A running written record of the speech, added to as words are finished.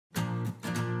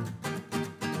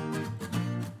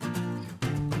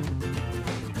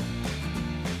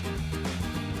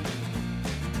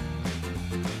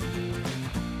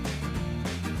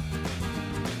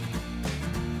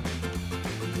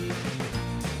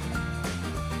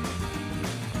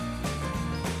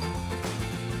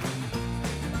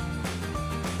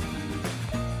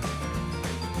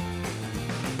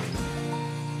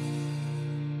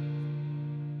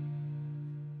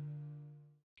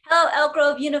Elk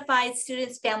Grove Unified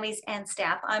students, families, and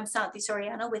staff. I'm Santi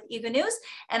Soriano with EGU News,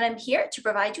 and I'm here to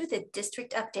provide you with a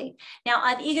district update. Now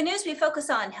on EGU News, we focus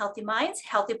on healthy minds,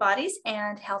 healthy bodies,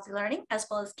 and healthy learning, as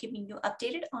well as keeping you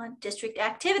updated on district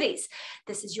activities.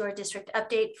 This is your district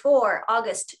update for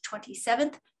August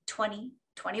 27th,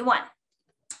 2021.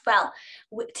 Well,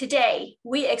 today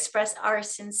we express our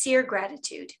sincere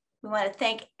gratitude. We want to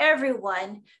thank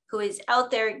everyone who is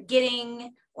out there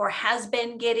getting or has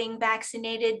been getting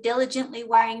vaccinated, diligently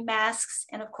wearing masks,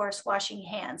 and of course, washing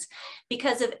hands.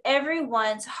 Because of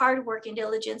everyone's hard work and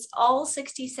diligence, all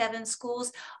 67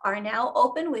 schools are now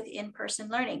open with in-person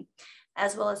learning,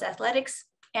 as well as athletics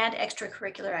and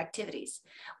extracurricular activities.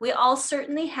 We all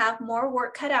certainly have more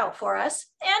work cut out for us,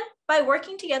 and by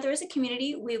working together as a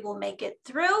community, we will make it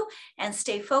through and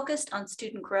stay focused on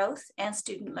student growth and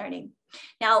student learning.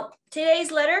 Now,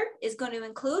 today's letter is going to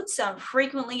include some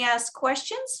frequently asked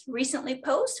questions recently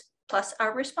posed, plus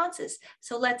our responses.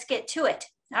 So let's get to it.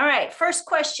 All right, first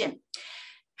question.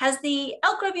 Has the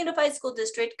Elk Grove Unified School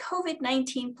District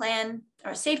COVID-19 plan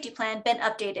or safety plan been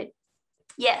updated?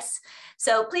 Yes.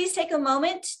 So please take a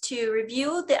moment to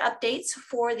review the updates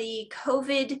for the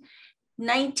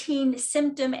COVID-19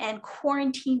 symptom and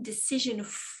quarantine decision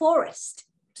forest.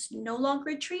 It's no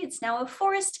longer a tree, it's now a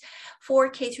forest for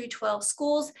K through 12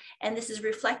 schools. And this is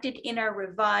reflected in our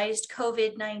revised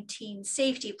COVID-19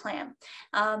 safety plan.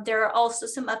 There are also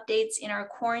some updates in our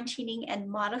quarantining and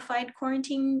modified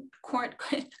quarantining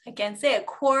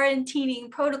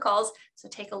protocols. So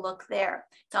take a look there.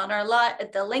 It's on our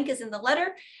the link is in the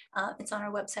letter. It's on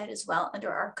our website as well under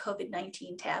our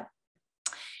COVID-19 tab.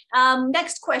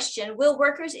 Next question, will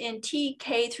workers in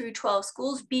TK through 12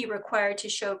 schools be required to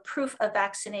show proof of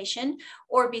vaccination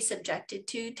or be subjected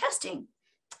to testing?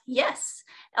 Yes,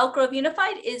 Elk Grove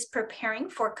Unified is preparing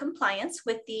for compliance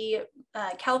with the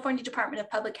California Department of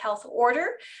Public Health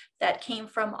order that came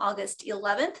from August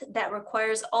 11th that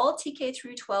requires all TK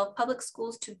through 12 public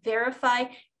schools to verify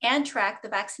and track the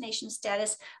vaccination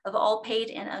status of all paid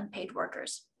and unpaid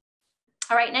workers.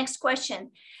 All right, next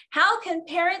question. How can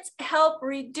parents help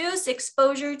reduce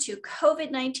exposure to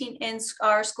COVID-19 in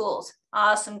our schools?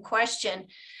 Awesome question.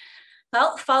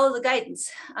 Well, follow the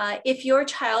guidance. If your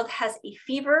child has a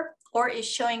fever or is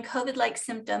showing COVID-like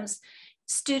symptoms,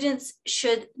 students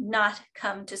should not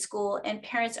come to school, and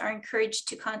parents are encouraged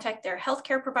to contact their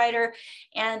healthcare provider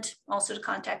and also to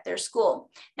contact their school.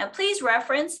 Now, please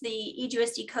reference the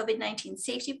EGU COVID-19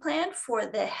 safety plan for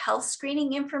the health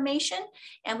screening information,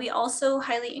 and we also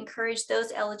highly encourage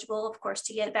those eligible, of course,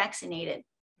 to get vaccinated.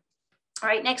 All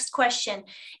right, next question.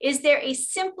 Is there a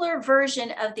simpler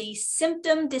version of the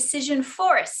symptom decision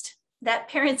forest that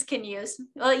parents can use?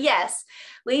 Well, yes,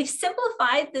 we've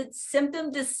simplified the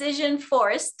symptom decision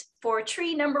forest for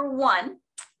tree number 1.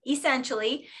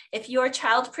 Essentially, if your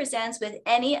child presents with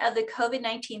any of the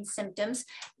COVID-19 symptoms,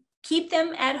 keep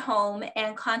them at home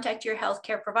and contact your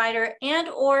healthcare provider and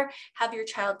or have your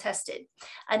child tested.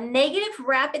 A negative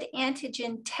rapid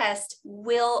antigen test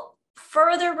will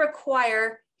further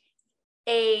require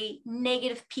a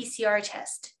negative PCR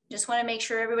test. Just want to make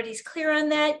sure everybody's clear on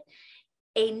that.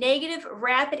 A negative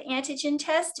rapid antigen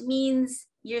test means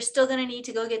you're still going to need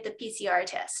to go get the PCR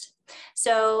test.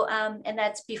 So, and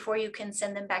that's before you can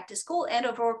send them back to school. And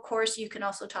of course, you can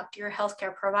also talk to your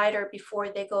healthcare provider before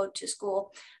they go to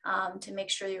school to make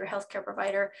sure your healthcare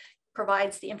provider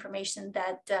provides the information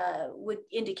that would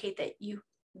indicate that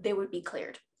they would be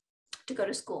cleared to go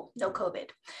to school, no COVID.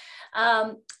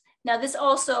 Now, this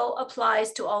also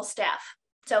applies to all staff.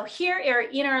 So here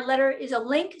in our letter is a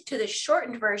link to the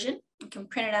shortened version. You can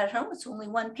print it out at home. It's only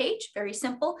one page, very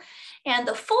simple. And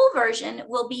the full version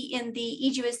will be in the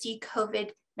EGU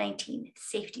COVID-19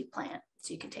 safety plan.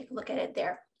 So you can take a look at it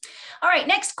there. All right,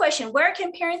 next question. Where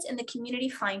can parents in the community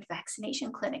find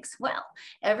vaccination clinics? Well,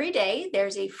 every day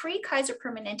there's a free Kaiser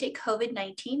Permanente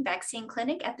COVID-19 vaccine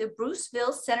clinic at the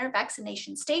Bruceville Center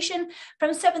Vaccination Station from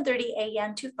 7:30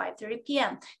 a.m. to 5:30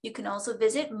 p.m. You can also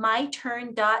visit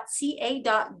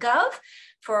myturn.ca.gov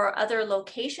for other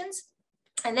locations.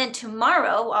 And then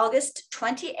tomorrow, August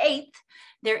 28th,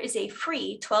 there is a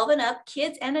free 12 and up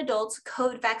kids and adults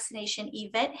COVID vaccination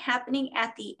event happening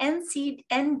at the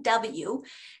NCNW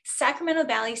Sacramento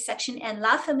Valley Section and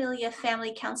La Familia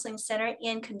Family Counseling Center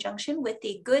in conjunction with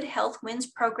the Good Health Wins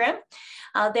program.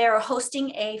 They are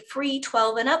hosting a free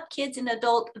 12 and up kids and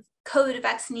adult COVID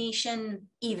vaccination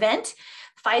event.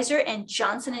 Pfizer and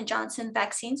Johnson & Johnson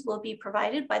vaccines will be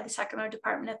provided by the Sacramento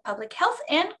Department of Public Health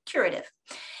and Curative.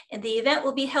 And the event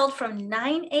will be held from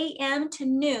 9 a.m. to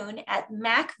noon at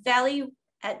Mac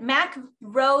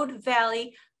Road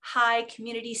Valley High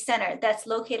Community Center. That's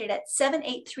located at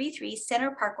 7833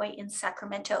 Center Parkway in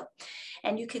Sacramento.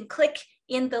 And you can click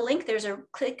in the link. There's a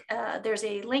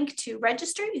link to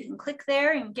register. You can click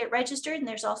there and get registered. And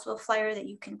there's also a flyer that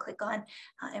you can click on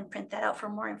and print that out for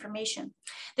more information.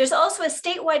 There's also a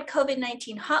statewide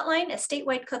COVID-19 hotline. A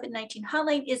statewide COVID-19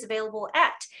 hotline is available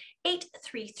at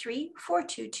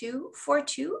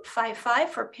 833-422-4255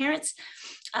 for parents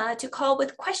to call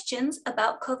with questions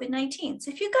about COVID-19.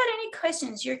 So if you've got any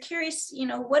questions, you're curious,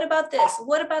 what about this?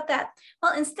 What about that?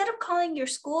 Well, instead of calling your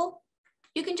school,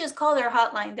 you can just call their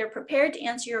hotline. They're prepared to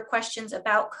answer your questions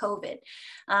about COVID.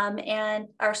 And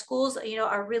our schools,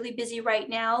 are really busy right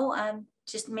now.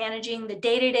 Just managing the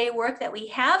day-to-day work that we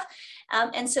have.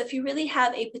 And so if you really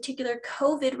have a particular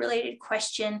COVID-related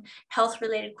question,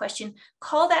 health-related question,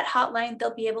 call that hotline.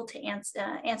 They'll be able to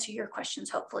answer your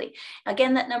questions, hopefully.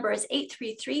 Again, that number is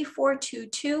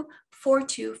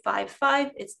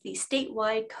 833-422-4255. It's the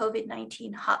statewide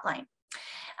COVID-19 hotline.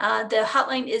 The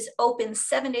hotline is open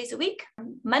 7 days a week,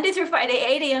 Monday through Friday,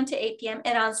 8 a.m. to 8 p.m.,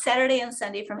 and on Saturday and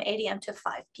Sunday from 8 a.m. to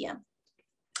 5 p.m.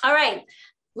 All right.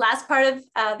 Last part of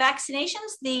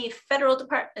vaccinations, the Federal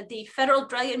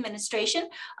Drug Administration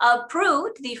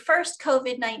approved the first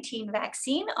COVID-19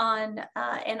 vaccine on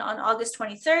August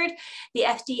 23rd. The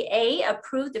FDA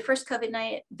approved the first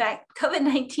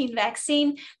COVID-19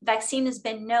 vaccine. The vaccine has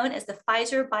been known as the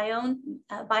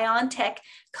Pfizer-BioNTech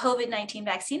COVID-19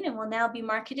 vaccine and will now be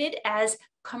marketed as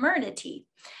Comirnaty.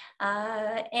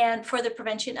 And for the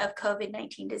prevention of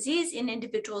COVID-19 disease in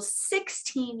individuals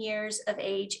 16 years of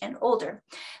age and older.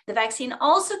 The vaccine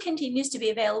also continues to be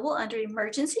available under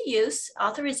emergency use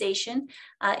authorization,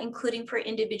 including for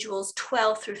individuals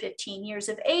 12 through 15 years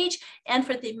of age, and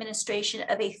for the administration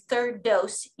of a third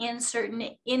dose in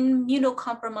certain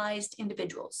immunocompromised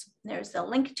individuals. There's the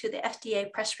link to the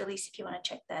FDA press release if you want to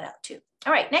check that out too.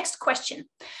 All right, next question.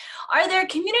 Are there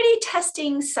community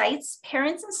testing sites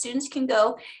parents and students can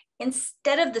go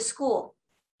instead of the school?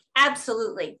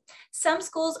 Absolutely. Some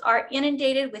schools are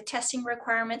inundated with testing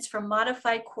requirements for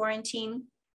modified quarantine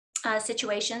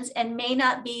situations and may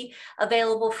not be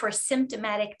available for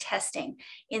symptomatic testing.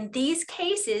 In these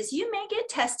cases, you may get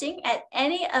testing at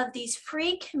any of these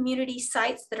free community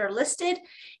sites that are listed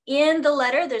in the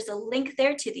letter. There's a link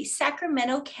there to the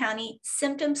Sacramento County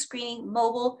Symptom Screening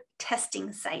Mobile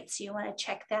Testing Site. So you want to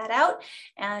check that out.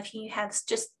 If you have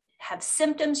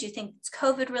symptoms, you think it's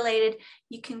COVID related,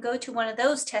 you can go to one of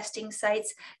those testing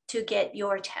sites to get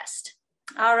your test.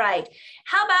 All right,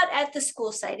 how about at the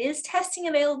school site? Is testing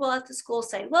available at the school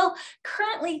site? Well,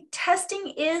 currently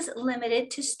testing is limited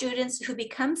to students who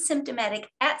become symptomatic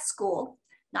at school,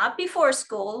 not before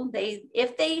school.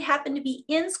 If they happen to be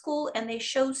in school and they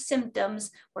show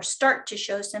symptoms or start to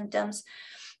show symptoms,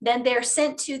 then they're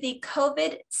sent to the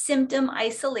COVID symptom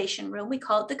isolation room. We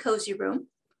call it the cozy room.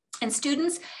 And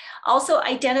students also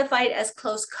identified as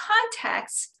close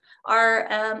contacts are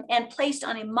and placed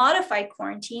on a modified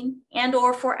quarantine and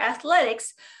or for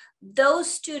athletics, those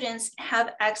students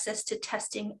have access to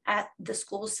testing at the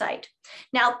school site.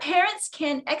 Now, parents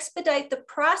can expedite the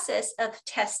process of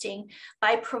testing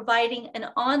by providing an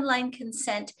online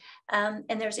consent, and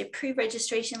there's a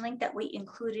pre-registration link that we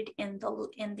included in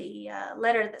the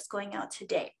letter that's going out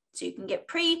today. So you can get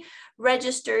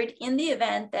pre-registered in the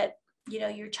event that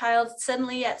your child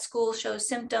suddenly at school shows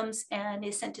symptoms and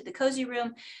is sent to the cozy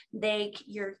room.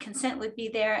 Your consent would be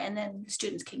there, and then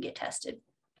students can get tested.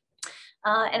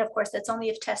 And of course, that's only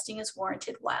if testing is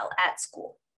warranted while at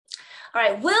school. All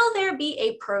right, will there be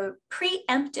a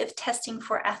preemptive testing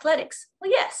for athletics? Well,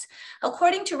 yes.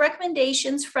 According to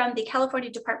recommendations from the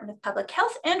California Department of Public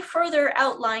Health and further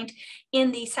outlined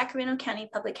in the Sacramento County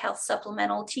Public Health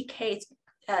Supplemental TK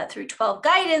through 12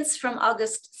 guidance from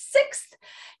August 6th,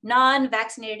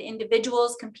 non-vaccinated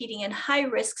individuals competing in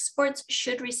high-risk sports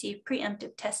should receive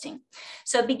preemptive testing.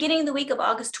 So beginning the week of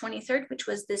August 23rd, which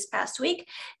was this past week,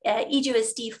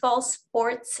 EGUSD fall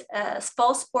sport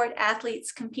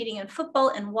athletes competing in football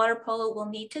and water polo will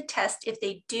need to test if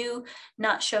they do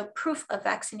not show proof of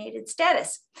vaccinated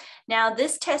status. Now,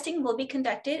 this testing will be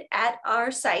conducted at our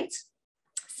sites,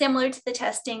 similar to the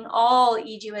testing all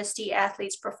EGUSD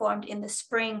athletes performed in the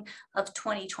spring of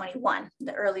 2021,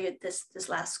 earlier this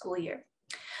last school year.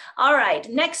 All right,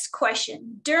 next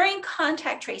question. During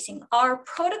contact tracing, are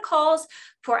protocols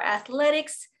for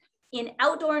athletics in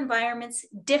outdoor environments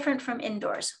different from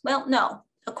indoors? Well, no.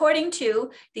 According to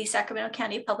the Sacramento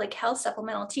County Public Health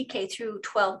Supplemental TK through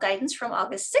 12 guidance from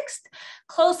August 6th,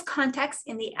 close contacts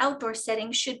in the outdoor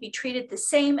setting should be treated the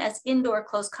same as indoor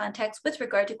close contacts with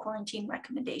regard to quarantine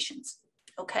recommendations.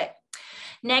 Okay.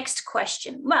 Next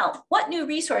question. Well, what new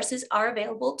resources are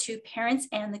available to parents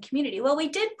and the community? Well, we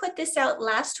did put this out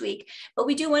last week, but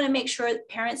we do want to make sure that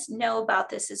parents know about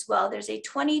this as well. There's a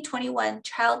 2021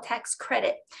 child tax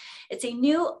credit. It's a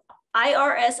new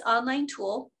IRS online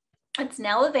tool. It's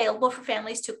now available for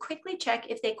families to quickly check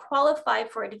if they qualify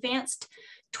for advanced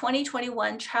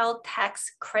 2021 child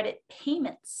tax credit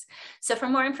payments. So for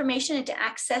more information and to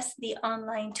access the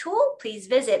online tool, please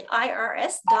visit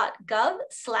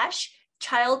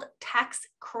irs.gov/child tax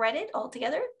credit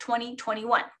altogether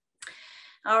 2021.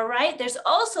 All right, there's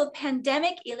also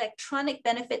pandemic electronic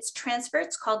benefits transfer.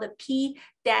 It's called the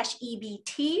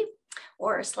P-EBT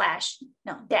or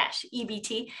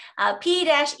 -EBT.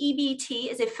 P-EBT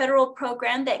is a federal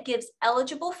program that gives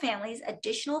eligible families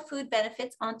additional food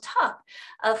benefits on top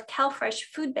of CalFresh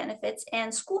food benefits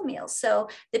and school meals. So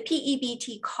the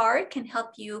P-EBT card can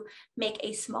help you make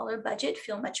a smaller budget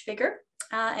feel much bigger.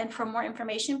 And for more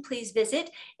information, please visit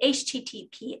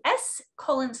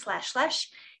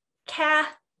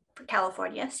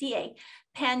https://California, CA,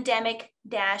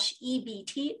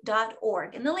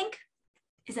 pandemic-ebt.org. And the link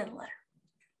is in the letter.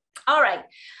 All right,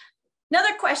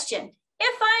 another question.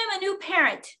 If I am a new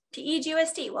parent to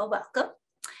EGUSD, well, welcome.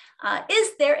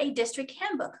 Is there a district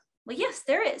handbook? Well, yes,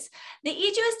 there is. The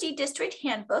EGUSD district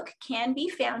handbook can be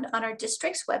found on our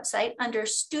district's website under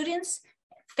Students,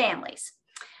 Families.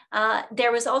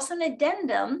 There was also an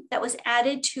addendum that was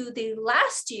added to the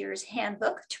last year's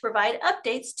handbook to provide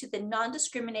updates to the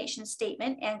non-discrimination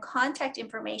statement and contact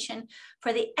information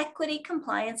for the equity,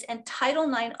 compliance, and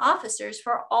Title IX officers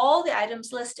for all the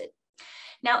items listed.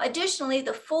 Now, additionally,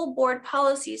 the full board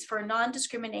policies for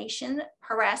non-discrimination,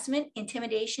 harassment,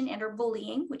 intimidation, and or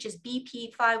bullying, which is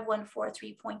BP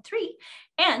 5143.3,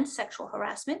 and sexual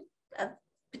harassment,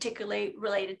 particularly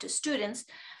related to students,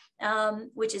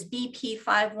 which is BP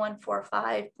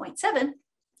 5145.7,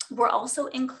 were also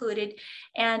included,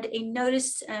 and a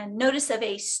notice of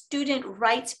a student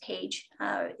rights page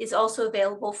is also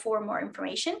available for more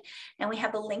information, and we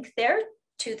have a link there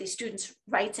to the Students'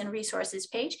 Rights and Resources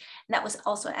page, and that was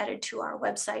also added to our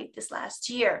website this last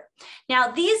year.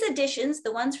 Now, these additions,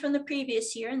 the ones from the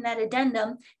previous year and that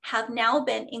addendum, have now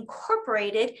been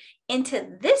incorporated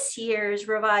into this year's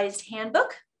revised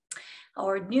handbook,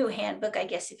 or new handbook, I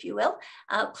guess, if you will.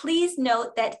 Please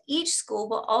note that each school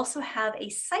will also have a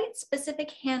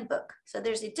site-specific handbook. So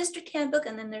there's a district handbook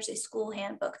and then there's a school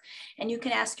handbook. And you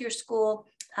can ask your school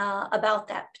about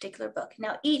that particular book.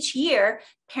 Now, each year,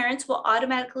 parents will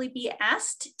automatically be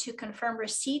asked to confirm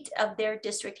receipt of their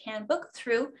district handbook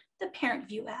through the Parent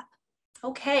View app.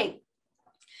 Okay,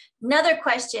 another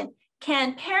question.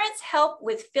 Can parents help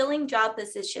with filling job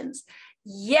positions?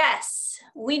 Yes,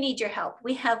 we need your help.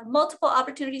 We have multiple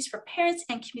opportunities for parents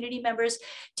and community members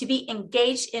to be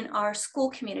engaged in our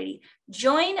school community.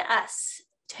 Join us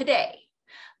today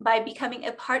by becoming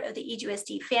a part of the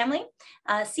EGUSD family.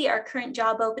 See our current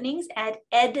job openings at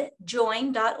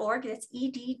edjoin.org. That's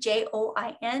EDJOIN.org.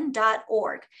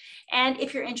 And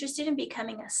if you're interested in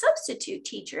becoming a substitute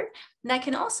teacher, that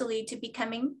can also lead to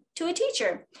becoming a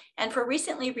teacher. And for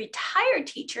recently retired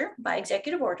teacher by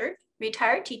executive order,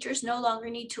 retired teachers no longer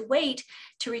need to wait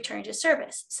to return to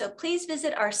service. So please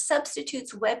visit our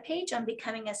substitutes webpage on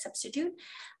becoming a substitute,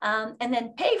 and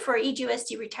then pay for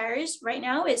EGUSD retirees right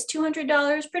now is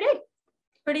 $200 per day.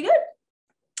 Pretty good.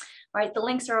 All right, the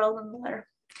links are all in the letter.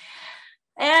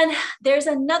 And there's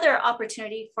another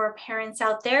opportunity for parents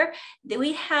out there that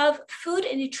we have food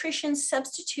and nutrition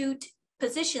substitute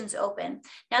positions open.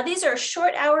 Now, these are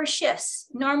short hour shifts,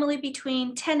 normally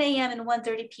between 10 a.m. and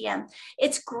 1:30 p.m.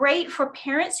 It's great for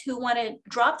parents who want to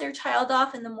drop their child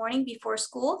off in the morning before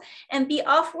school and be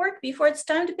off work before it's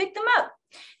time to pick them up.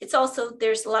 It's also,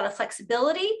 there's a lot of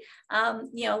flexibility,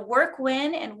 work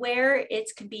when and where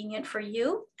it's convenient for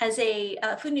you. As a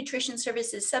food nutrition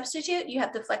services substitute, you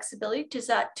have the flexibility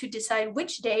to decide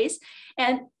which days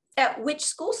and at which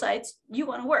school sites you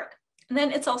want to work. And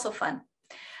then it's also fun.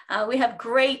 We have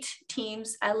great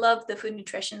teams. I love the food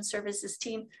nutrition services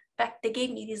team. In fact, they gave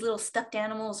me these little stuffed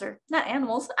animals, or not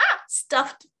animals,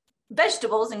 stuffed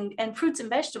vegetables and fruits and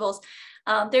vegetables.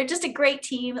 They're just a great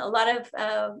team, a lot of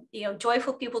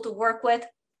joyful people to work with,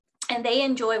 and they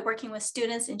enjoy working with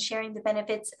students and sharing the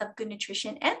benefits of good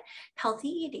nutrition and healthy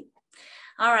eating.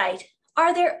 All right,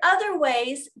 are there other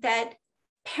ways that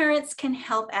parents can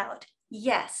help out?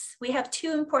 Yes, we have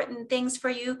two important things for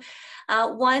you.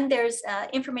 One, there's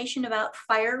information about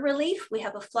fire relief. We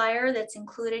have a flyer that's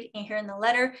included here in the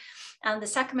letter. The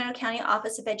Sacramento County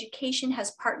Office of Education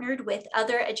has partnered with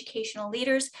other educational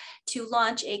leaders to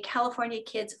launch a California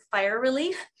Kids Fire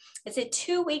Relief. It's a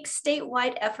 2-week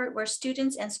statewide effort where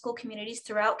students and school communities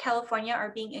throughout California are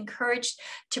being encouraged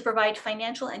to provide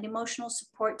financial and emotional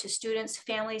support to students,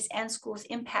 families, and schools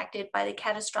impacted by the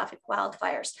catastrophic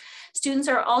wildfires. Students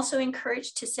are also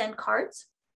encouraged to send cards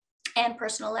and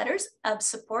personal letters of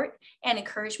support and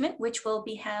encouragement, which will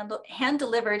be hand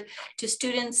delivered to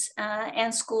students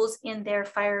and schools in their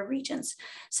fire regions.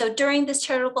 So during this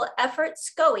charitable effort,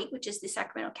 SCOE, which is the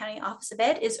Sacramento County Office of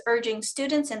Ed, is urging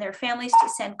students and their families to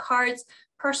send cards,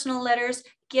 personal letters,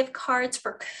 gift cards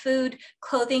for food,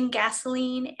 clothing,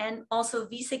 gasoline, and also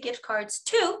Visa gift cards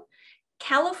to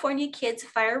California Kids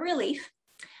Fire Relief.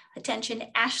 Attention,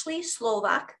 Ashley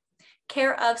Slovak,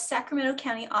 care of Sacramento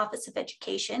County Office of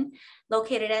Education,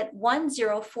 located at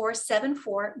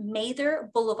 10474 Mather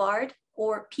Boulevard,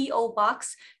 or P.O.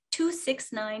 Box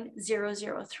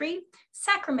 269003,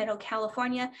 Sacramento,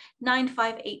 California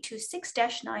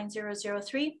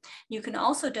 95826-9003. You can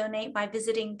also donate by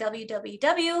visiting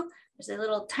there's a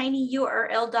little tiny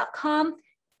URL.com,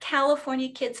 California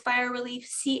Kids Fire Relief,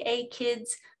 CA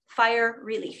Kids Fire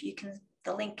Relief.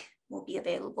 The link will be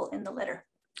available in the letter.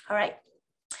 All right.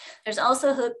 There's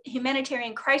also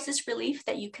humanitarian crisis relief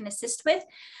that you can assist with.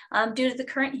 Due to the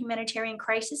current humanitarian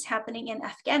crisis happening in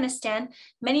Afghanistan,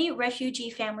 many refugee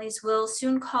families will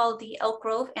soon call the Elk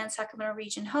Grove and Sacramento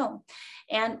region home.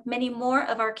 And many more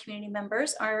of our community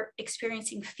members are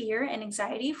experiencing fear and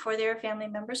anxiety for their family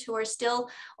members who are still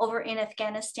over in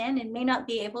Afghanistan and may not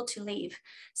be able to leave.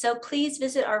 So please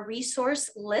visit our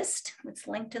resource list, it's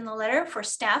linked in the letter, for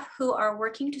staff who are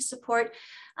working to support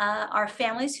our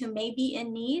families who may be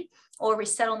in need, or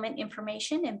resettlement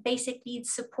information and basic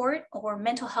needs support or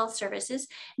mental health services.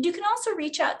 And you can also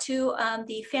reach out to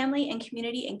the Family and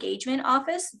Community Engagement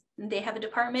Office. They have a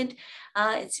department,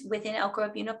 it's within Elk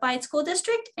Grove Unified School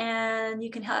District, and you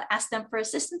can ask them for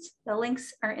assistance. The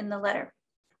links are in the letter.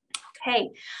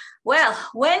 Okay, well,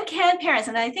 when can parents,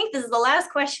 and I think this is the last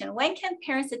question, when can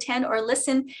parents attend or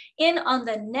listen in on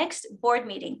the next board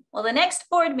meeting? Well, the next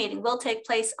board meeting will take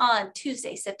place on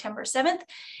Tuesday, September 7th.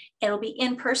 It'll be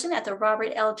in person at the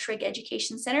Robert L. Trigg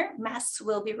Education Center. Masks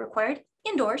will be required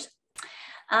indoors,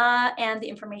 and the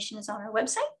information is on our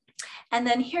website. And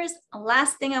then here's a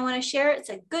last thing I want to share. It's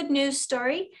a good news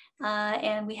story,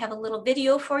 and we have a little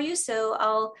video for you. So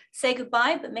I'll say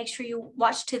goodbye, but make sure you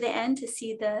watch to the end to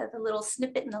see the little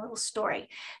snippet and the little story.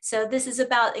 So this is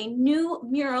about a new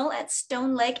mural at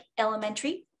Stone Lake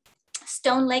Elementary.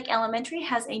 Stone Lake Elementary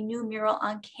has a new mural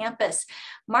on campus.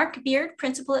 Mark Beard,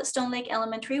 principal at Stone Lake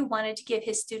Elementary, wanted to give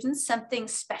his students something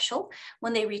special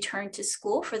when they returned to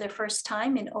school for the first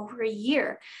time in over a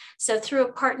year. So through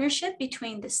a partnership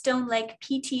between the Stone Lake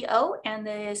PTO and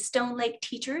the Stone Lake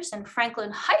teachers and Franklin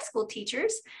High School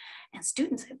teachers and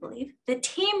students, I believe, the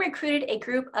team recruited a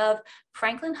group of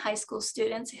Franklin High School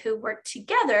students who worked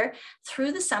together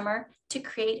through the summer to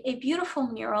create a beautiful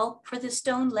mural for the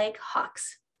Stone Lake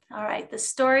Hawks. All right, the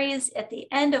story is at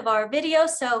the end of our video,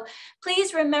 so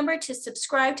please remember to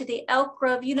subscribe to the Elk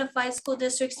Grove Unified School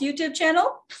District's YouTube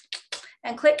channel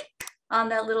and click on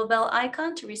that little bell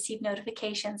icon to receive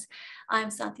notifications.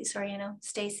 I'm Santi Soriano.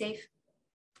 Stay safe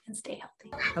and stay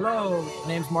healthy. Hello, my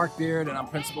name's Mark Beard and I'm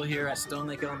principal here at Stone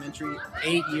Lake Elementary.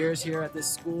 8 years here at this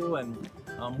school, and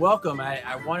welcome.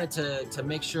 I wanted to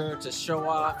make sure to show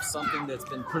off something that's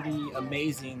been pretty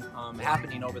amazing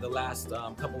happening over the last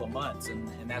couple of months, and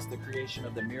that's the creation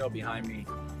of the mural behind me.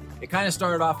 It kind of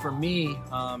started off for me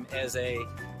as a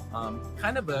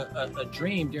kind of a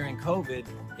dream during COVID.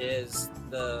 Is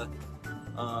the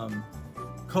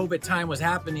COVID time was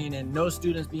happening and no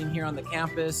students being here on the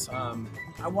campus.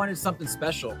 I wanted something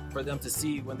special for them to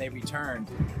see when they returned.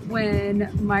 When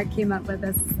Mark came up with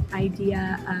this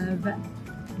idea of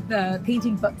the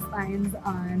painting book signs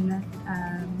on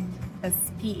this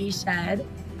PE shed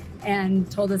and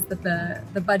told us that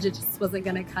the budget just wasn't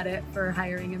going to cut it for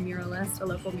hiring a muralist, a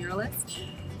local muralist,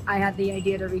 I had the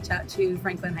idea to reach out to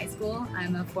Franklin High School.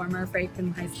 I'm a former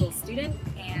Franklin High School student,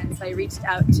 and so I reached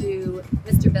out to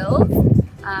Mr. Bills.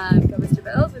 Go Mr.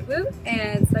 Bills, woo-woo.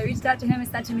 And so I reached out to him, I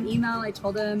sent him an email, I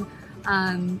told him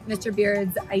Mr.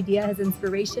 Beard's idea, his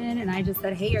inspiration, and I just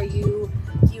said, hey, do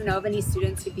you know of any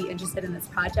students who'd be interested in this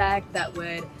project that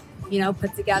would,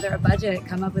 put together a budget,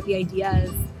 come up with the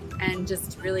ideas, and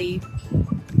just really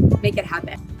make it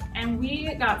happen. And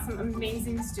we got some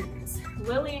amazing students.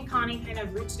 Lily and Connie kind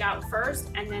of reached out first,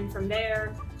 and then from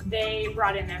there, they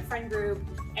brought in their friend group,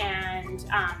 and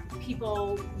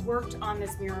people worked on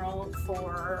this mural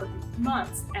for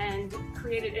months and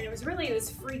created, and it was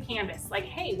free canvas. Like,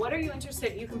 hey, what are you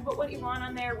interested in? You can put what you want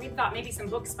on there. We thought maybe some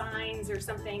book spines or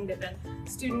something that the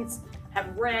students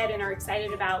have read and are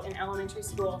excited about in elementary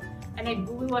school. And they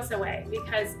blew us away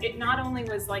because it not only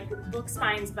was like book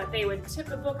spines, but they would tip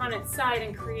the book on its side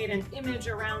and create an image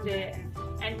around it,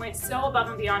 and went so above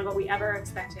and beyond what we ever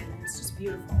expected. And it's just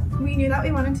beautiful. We knew that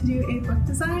we wanted to do a book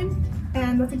design,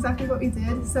 and that's exactly what we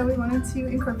did. So we wanted to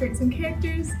incorporate some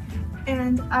characters,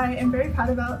 and I am very proud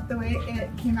about the way it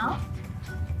came out.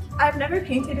 I've never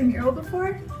painted a mural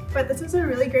before, but this was a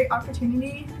really great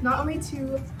opportunity not only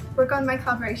to work on my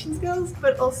collaboration skills,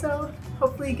 but also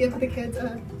hopefully give the kids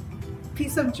a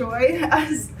piece of joy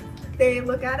as they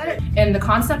look at it. And the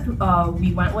concept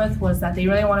we went with was that they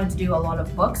really wanted to do a lot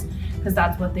of books because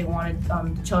that's what they wanted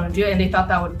the children to do, and they thought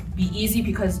that would be easy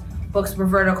because books were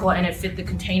vertical and it fit the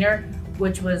container,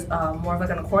 which was more of like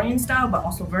an accordion style but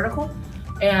also vertical.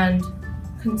 And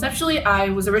conceptually, I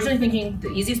was originally thinking the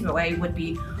easiest way would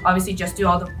be obviously just do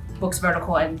all the books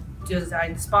vertical and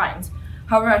design the spines.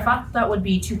 However, I thought that would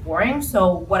be too boring,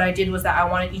 so what I did was that I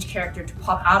wanted each character to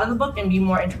pop out of the book and be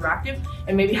more interactive,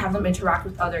 and maybe have them interact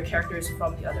with other characters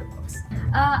from the other books.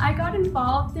 I got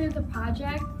involved through the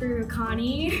project through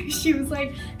Connie. She was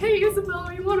like, hey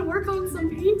Isabel, you want to work on some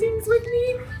paintings with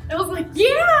me? And I was like,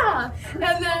 yeah!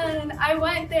 And then I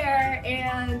went there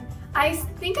and I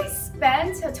think I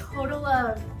spent a total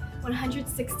of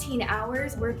 116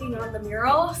 hours working on the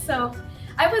mural. So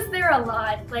I was there a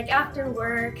lot, like after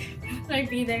work, I'd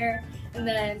be there, and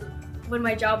then when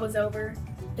my job was over,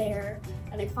 there,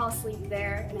 and I'd fall asleep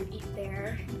there, and I'd eat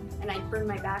there, and I'd burn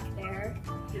my back there.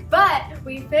 But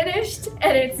we finished,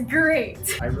 and it's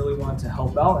great. I really wanted to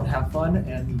help out and have fun,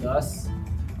 and thus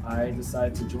I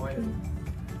decided to join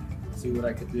and see what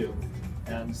I could do.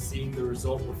 And seeing the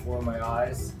result before my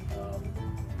eyes,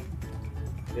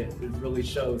 it really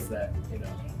shows that, you know,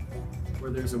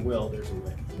 where there's a will, there's a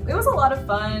way. It was a lot of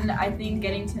fun. I think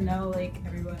getting to know like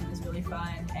everyone was really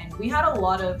fun, and we had a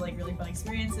lot of like really fun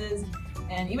experiences.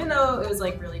 And even though it was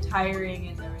like really tiring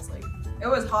and there was like, it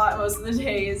was hot most of the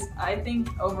days, I think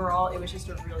overall it was just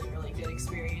a really, really good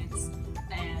experience.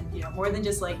 And you know, more than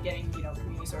just like getting, you know,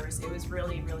 community service, it was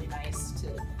really, really nice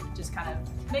to just kind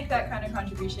of make that kind of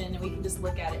contribution, and we can just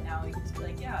look at it now, we can just be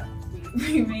like, yeah,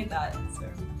 we made that. So.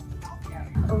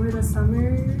 Over the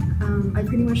summer, I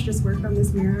pretty much just worked on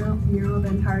this mural the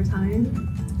entire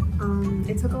time.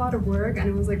 It took a lot of work and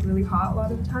it was like really hot a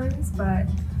lot of times, but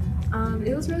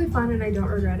it was really fun and I don't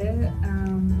regret it.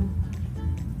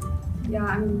 Yeah,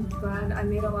 I'm glad I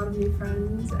made a lot of new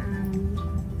friends, and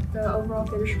the overall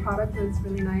finished product was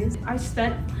really nice. I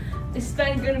spent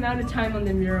a good amount of time on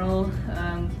the mural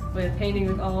with painting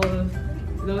with all of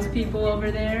those people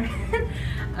over there.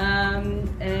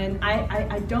 And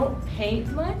I don't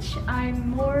paint much. I'm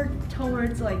more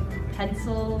towards like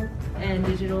pencil and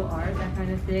digital art, that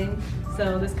kind of thing.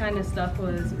 So this kind of stuff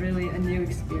was really a new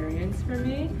experience for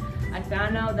me. I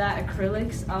found out that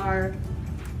acrylics are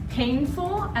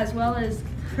painful as well as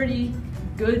pretty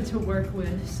good to work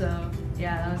with. So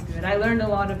yeah, that was good. I learned a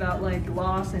lot about like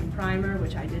gloss and primer,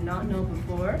 which I did not know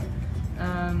before.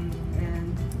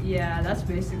 And yeah, that's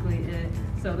basically it.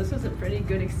 So this was a pretty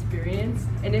good experience,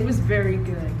 and it was very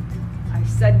good. I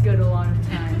said good a lot of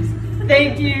times.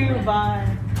 Thank you,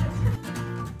 bye.